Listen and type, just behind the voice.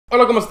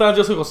¿cómo estás?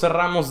 Yo soy José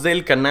Ramos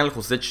del canal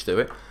José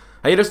TV.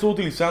 Ayer estuve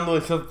utilizando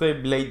el ZTE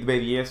Blade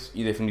V10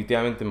 y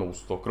definitivamente me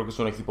gustó. Creo que es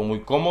un equipo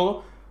muy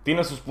cómodo,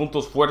 tiene sus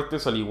puntos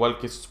fuertes al igual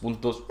que sus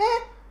puntos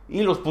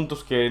y los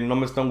puntos que no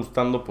me están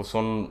gustando pues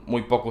son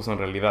muy pocos en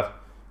realidad.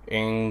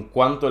 En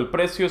cuanto al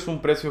precio, es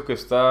un precio que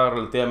está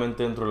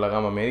relativamente dentro de la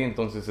gama media,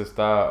 entonces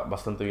está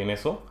bastante bien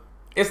eso.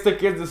 Este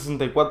que es de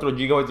 64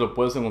 GB lo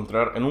puedes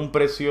encontrar en un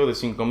precio de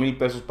 5,000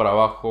 pesos para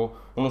abajo,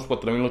 unos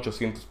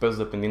 4,800 pesos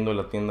dependiendo de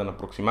la tienda en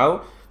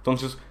aproximado.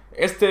 Entonces,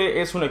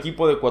 este es un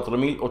equipo de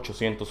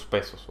 4,800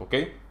 pesos, ¿ok?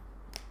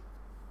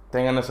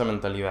 Tengan esa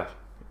mentalidad.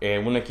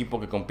 Un equipo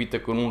que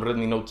compite con un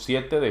Redmi Note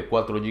 7 de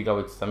 4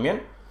 GB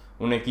también.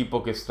 Un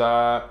equipo que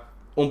está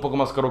un poco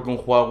más caro que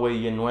un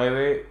Huawei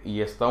i9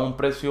 y está a un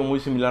precio muy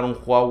similar a un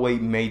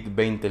Huawei Mate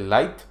 20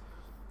 Lite.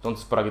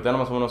 Entonces, para que tengan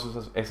más o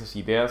menos esas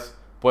ideas,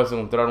 puedes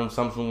encontrar un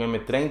Samsung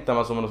M30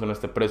 más o menos en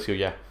este precio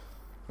ya,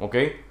 ¿ok?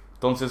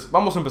 Entonces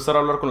vamos a empezar a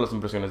hablar con las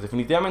impresiones.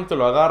 Definitivamente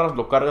lo agarras,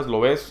 lo cargas,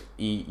 lo ves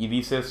y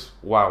dices,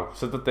 wow,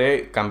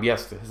 ZTE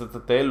cambiaste,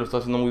 ZTE lo está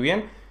haciendo muy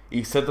bien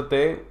y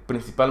ZTE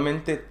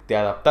principalmente te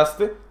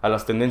adaptaste a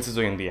las tendencias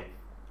de hoy en día.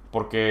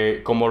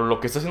 Porque como lo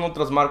que está haciendo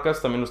otras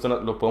marcas, también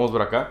lo podemos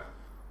ver acá,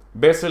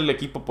 ves el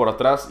equipo por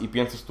atrás y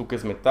piensas tú que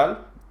es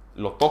metal,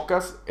 lo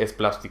tocas, es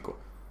plástico.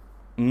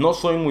 No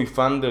soy muy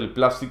fan del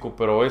plástico,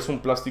 pero es un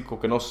plástico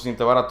que no se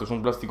siente barato, es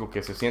un plástico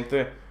que se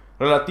siente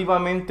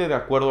relativamente de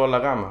acuerdo a la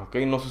gama, ¿ok?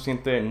 No se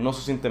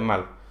siente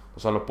mal, o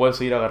sea, lo puedes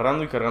seguir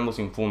agarrando y cargando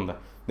sin funda.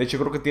 De hecho,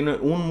 creo que tiene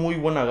un muy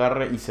buen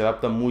agarre y se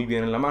adapta muy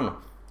bien en la mano.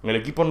 El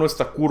equipo no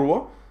está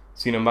curvo,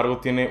 sin embargo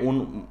tiene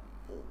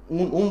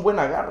un buen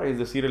agarre, es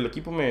decir, el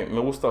equipo me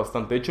gusta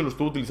bastante. De hecho, lo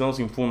estuve utilizando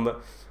sin funda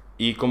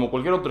y como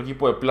cualquier otro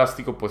equipo de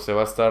plástico, pues se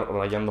va a estar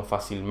rayando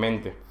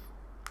fácilmente.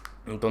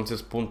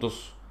 Entonces,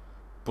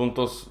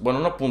 bueno,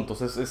 no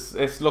puntos,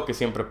 es lo que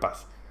siempre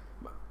pasa.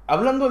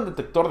 Hablando del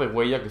detector de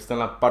huella que está en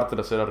la parte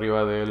trasera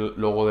arriba del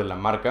logo de la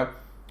marca,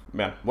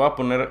 vean, voy a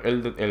poner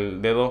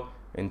el dedo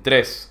en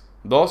 3,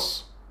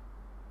 2,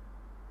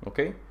 ok,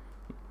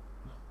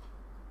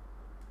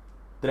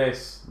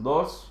 3,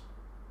 2,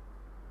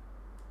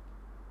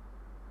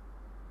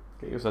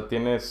 okay, o sea,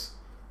 tienes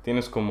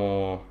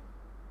como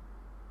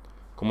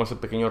ese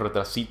pequeño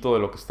retrasito de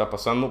lo que está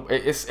pasando,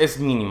 es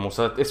mínimo, o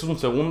sea, es un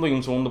segundo y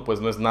un segundo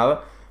pues no es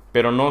nada.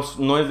 Pero no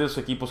es de esos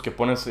equipos que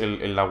pones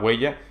la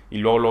huella y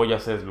luego ya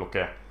se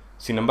desbloquea.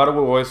 Sin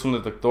embargo, es un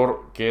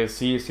detector que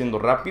sigue siendo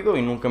rápido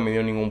y nunca me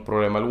dio ningún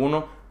problema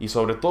alguno. Y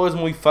sobre todo es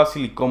muy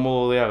fácil y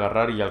cómodo de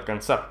agarrar y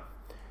alcanzar.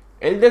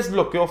 El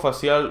desbloqueo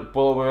facial,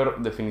 puedo ver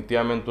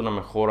definitivamente una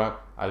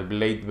mejora al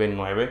Blade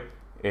V9.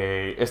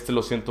 Este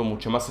lo siento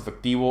mucho más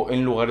efectivo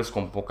en lugares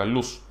con poca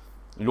luz.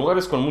 En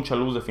lugares con mucha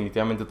luz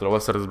definitivamente te lo va a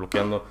estar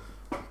desbloqueando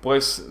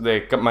pues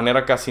de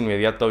manera casi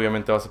inmediata.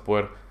 Obviamente vas a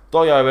poder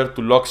todavía ver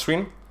tu lock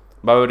screen.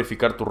 Va a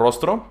verificar tu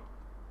rostro.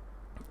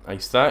 Ahí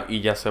está.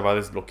 Y ya se va a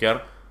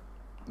desbloquear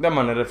de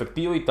manera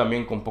efectiva y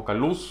también con poca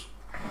luz.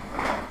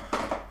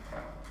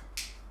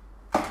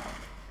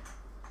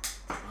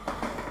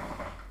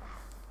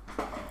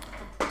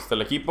 Está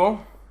el equipo.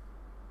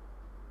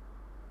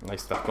 Ahí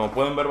está. Como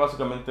pueden ver,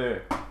 básicamente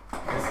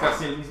es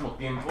casi el mismo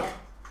tiempo.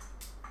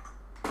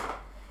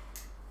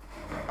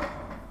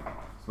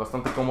 Es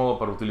bastante cómodo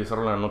para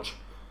utilizarlo en la noche.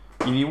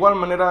 Y de igual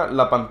manera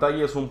la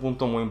pantalla es un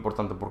punto muy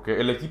importante porque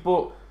el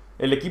equipo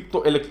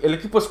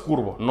es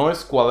curvo, no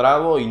es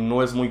cuadrado y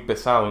no es muy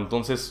pesado,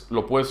 entonces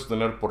lo puedes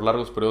sostener por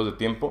largos periodos de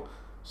tiempo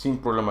sin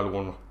problema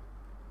alguno.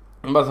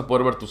 Vas a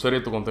poder ver tu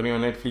serie, tu contenido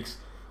en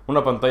Netflix,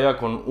 una pantalla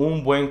con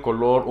un buen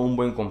color, un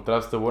buen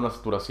contraste, buena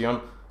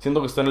saturación.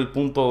 Siento que está en el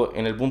punto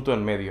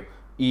en medio.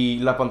 Y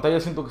la pantalla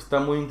siento que está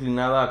muy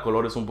inclinada a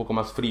colores un poco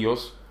más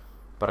fríos,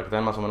 para que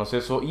tengan más o menos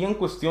eso. Y en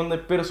cuestión de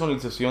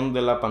personalización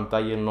de la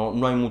pantalla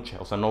no hay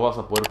mucha, o sea, no vas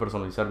a poder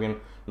personalizar bien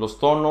los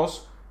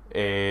tonos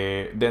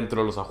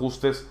dentro de los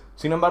ajustes.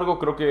 Sin embargo,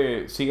 creo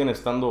que siguen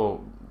estando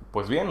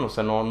pues bien, o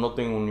sea, no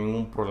tengo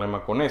ningún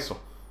problema con eso.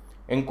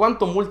 En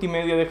cuanto a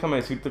multimedia, déjame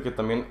decirte que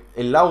también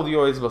el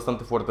audio es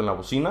bastante fuerte en la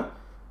bocina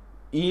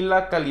y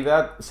la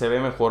calidad se ve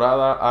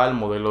mejorada al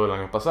modelo del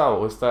año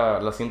pasado. Esta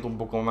la siento un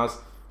poco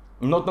más,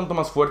 no tanto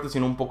más fuerte,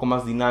 sino un poco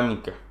más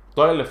dinámica.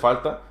 Todavía le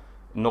falta,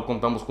 no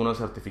contamos con una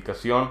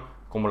certificación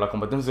como la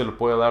competencia se le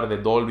puede dar de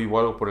Dolby o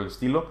algo por el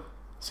estilo.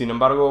 Sin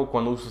embargo,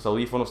 cuando usas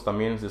audífonos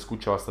también se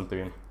escucha bastante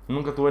bien.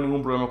 Nunca tuve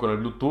ningún problema con el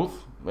Bluetooth.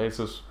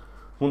 Eso es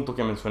punto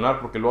que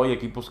mencionar porque luego hay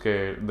equipos que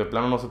de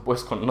plano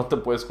no te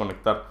puedes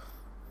conectar.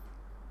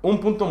 Un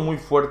punto muy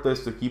fuerte de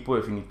este equipo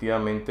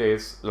definitivamente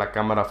es la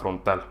cámara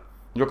frontal.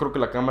 Yo creo que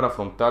la cámara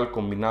frontal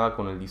combinada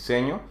con el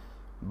diseño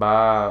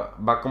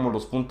va como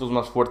los puntos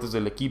más fuertes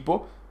del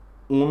equipo.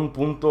 Un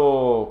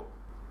punto...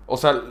 O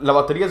sea, la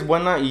batería es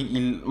buena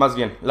y más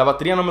bien, la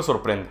batería no me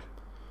sorprende.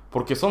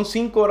 Porque son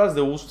 5 horas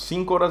de uso,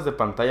 5 horas de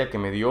pantalla que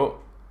me dio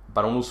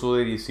para un uso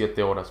de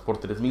 17 horas por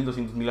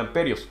 3,200 mAh.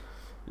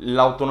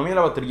 La autonomía de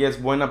la batería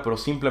es buena, pero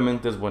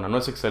simplemente es buena, no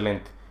es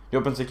excelente.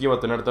 Yo pensé que iba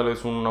a tener tal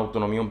vez una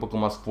autonomía un poco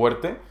más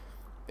fuerte,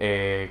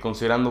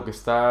 considerando que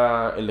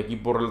está el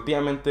equipo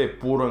relativamente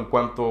puro en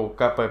cuanto a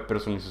capa de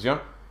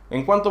personalización.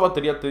 En cuanto a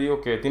batería, te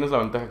digo que tienes la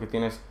ventaja que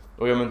tienes,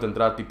 obviamente,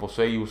 entrada tipo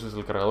C y uses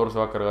el cargador, se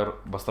va a cargar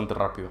bastante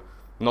rápido.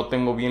 No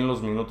tengo bien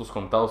los minutos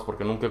contados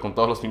porque nunca he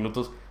contado los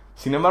minutos.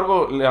 Sin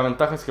embargo, la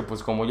ventaja es que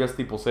pues como ya es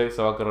tipo C,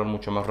 se va a cargar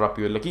mucho más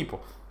rápido el equipo.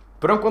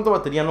 Pero en cuanto a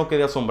batería no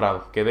quedé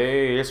asombrado.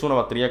 Es una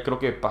batería creo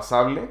que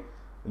pasable.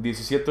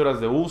 17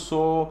 horas de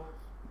uso,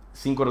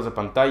 5 horas de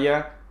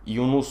pantalla y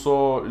un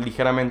uso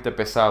ligeramente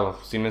pesado,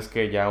 si no es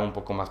que ya un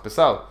poco más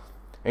pesado.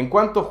 En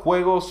cuanto a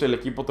juegos, el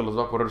equipo te los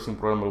va a correr sin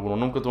problema alguno.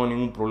 Nunca tuve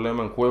ningún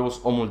problema en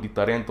juegos o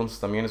multitarea, entonces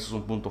también eso es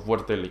un punto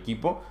fuerte del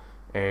equipo,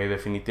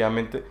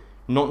 definitivamente.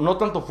 No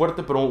tanto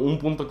fuerte, pero un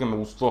punto que me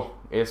gustó.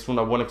 Es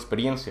una buena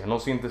experiencia. No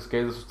sientes que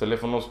es de esos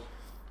teléfonos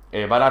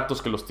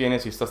baratos que los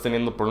tienes y estás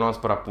teniendo problemas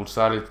para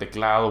pulsar el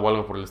teclado o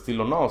algo por el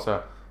estilo. No, o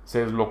sea,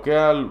 se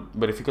desbloquea,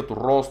 verifica tu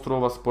rostro,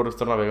 vas a poder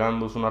estar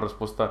navegando. Es una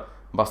respuesta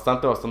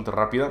bastante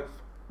rápida.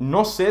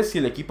 No sé si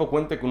el equipo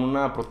cuente con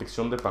una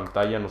protección de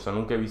pantalla. O sea,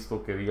 nunca he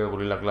visto que diga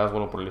Gorilla Glass o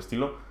algo por el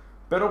estilo.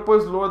 Pero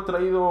pues lo he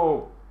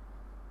traído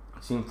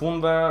sin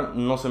funda,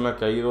 no se me ha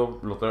caído.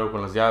 Lo traigo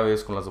con las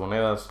llaves, con las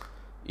monedas.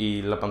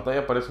 Y la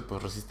pantalla parece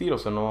pues resistir, o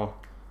sea,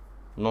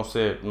 no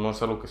sé, no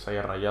es algo que se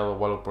haya rayado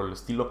o algo por el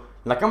estilo.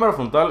 La cámara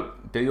frontal,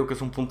 te digo que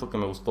es un punto que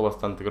me gustó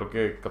bastante. Creo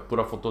que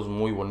captura fotos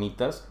muy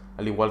bonitas,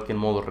 al igual que en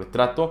modo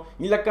retrato.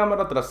 Y la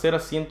cámara trasera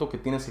siento que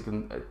tienes que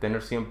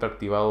tener siempre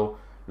activado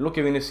lo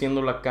que viene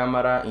siendo la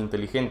cámara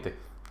inteligente.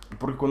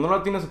 Porque cuando no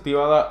la tienes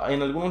activada,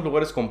 en algunos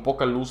lugares con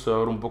poca luz se va a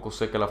ver un poco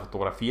seca la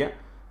fotografía.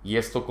 Y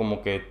esto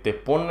como que te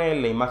pone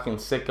la imagen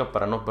seca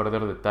para no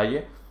perder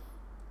detalle.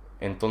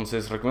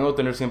 Entonces recomiendo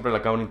tener siempre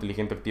la cámara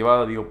inteligente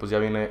activada. Digo, pues ya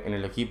viene en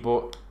el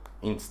equipo,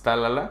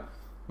 instálala.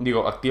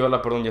 Digo,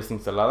 actívala, perdón, ya está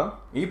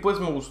instalada. Y pues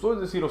me gustó, es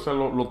decir, o sea,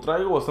 lo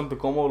traigo bastante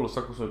cómodo.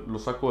 Lo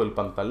saco del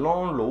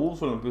pantalón, lo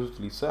uso, lo empiezo a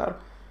utilizar.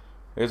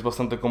 Es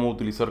bastante cómodo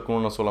utilizar con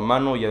una sola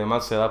mano. Y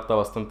además se adapta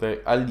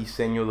bastante al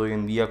diseño de hoy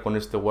en día con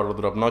este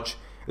wardrobe notch.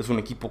 Es un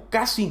equipo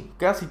casi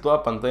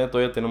toda pantalla.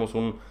 Todavía tenemos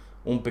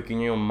un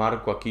pequeño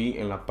marco aquí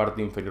en la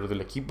parte inferior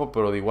del equipo,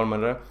 pero de igual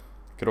manera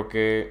creo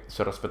que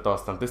se respeta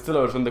bastante. Esta es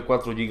la versión de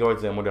 4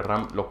 GB de memoria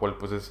RAM, lo cual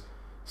pues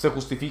se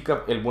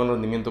justifica el buen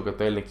rendimiento que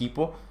trae el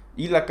equipo.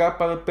 Y la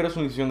capa de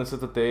personalización de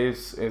ZTE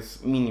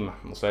es mínima,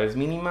 o sea, es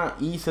mínima.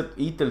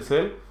 Y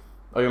Telcel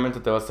obviamente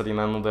te va a estar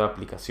llenando de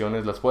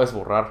aplicaciones, las puedes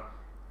borrar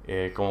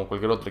como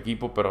cualquier otro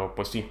equipo, pero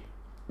pues sí.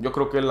 Yo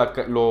creo que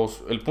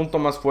el punto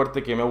más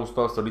fuerte que me ha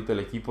gustado hasta ahorita del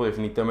equipo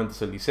definitivamente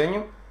es el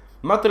diseño.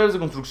 Materiales de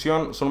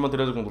construcción, son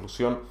materiales de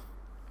construcción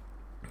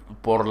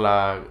por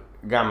la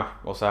gama,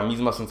 o sea,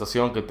 misma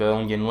sensación que te da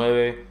un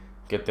Y9,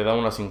 que te da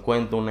una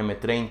 50, un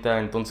M30.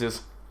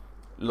 Entonces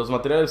los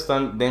materiales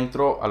están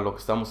dentro a lo que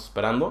estamos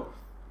esperando.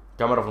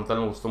 Cámara frontal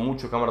me gustó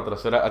mucho, cámara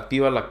trasera,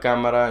 activa la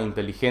cámara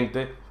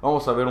inteligente.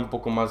 Vamos a ver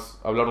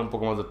hablar un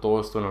poco más de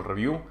todo esto en el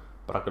review,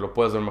 para que lo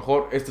puedas ver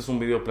mejor. Este es un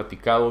video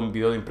platicado, un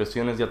video de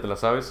impresiones, ya te la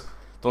sabes.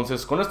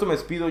 Entonces con esto me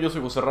despido. Yo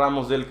soy José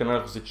Ramos del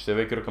canal José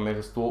TV. Quiero que me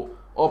dejes tu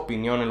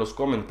opinión en los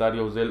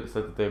comentarios del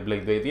ZTE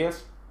Blade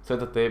V10,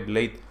 ZTE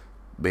Blade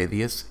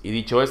V10. Y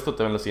dicho esto,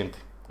 te veo en la siguiente.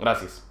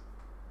 Gracias.